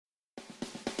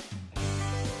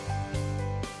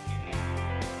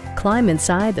climb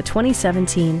inside the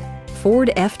 2017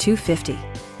 Ford F-250.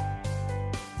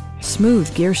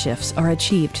 Smooth gear shifts are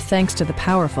achieved thanks to the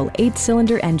powerful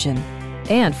 8-cylinder engine.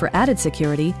 And for added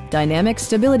security, dynamic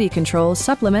stability control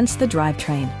supplements the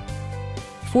drivetrain.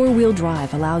 Four-wheel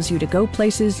drive allows you to go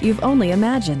places you've only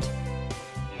imagined.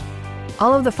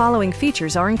 All of the following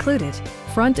features are included: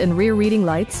 front and rear reading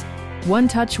lights,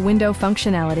 one-touch window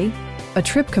functionality, a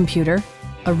trip computer,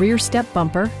 a rear step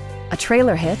bumper, a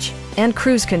trailer hitch, and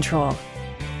cruise control.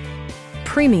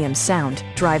 Premium sound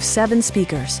drives 7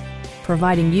 speakers,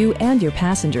 providing you and your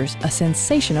passengers a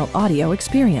sensational audio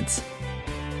experience.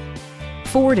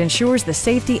 Ford ensures the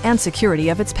safety and security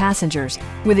of its passengers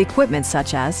with equipment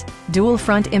such as dual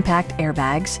front impact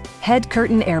airbags, head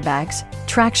curtain airbags,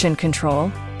 traction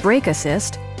control, brake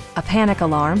assist, a panic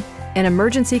alarm, an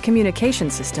emergency communication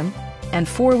system, and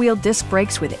 4-wheel disc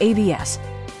brakes with ABS.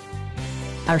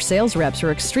 Our sales reps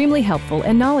are extremely helpful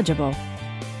and knowledgeable.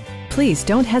 Please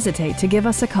don't hesitate to give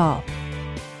us a call.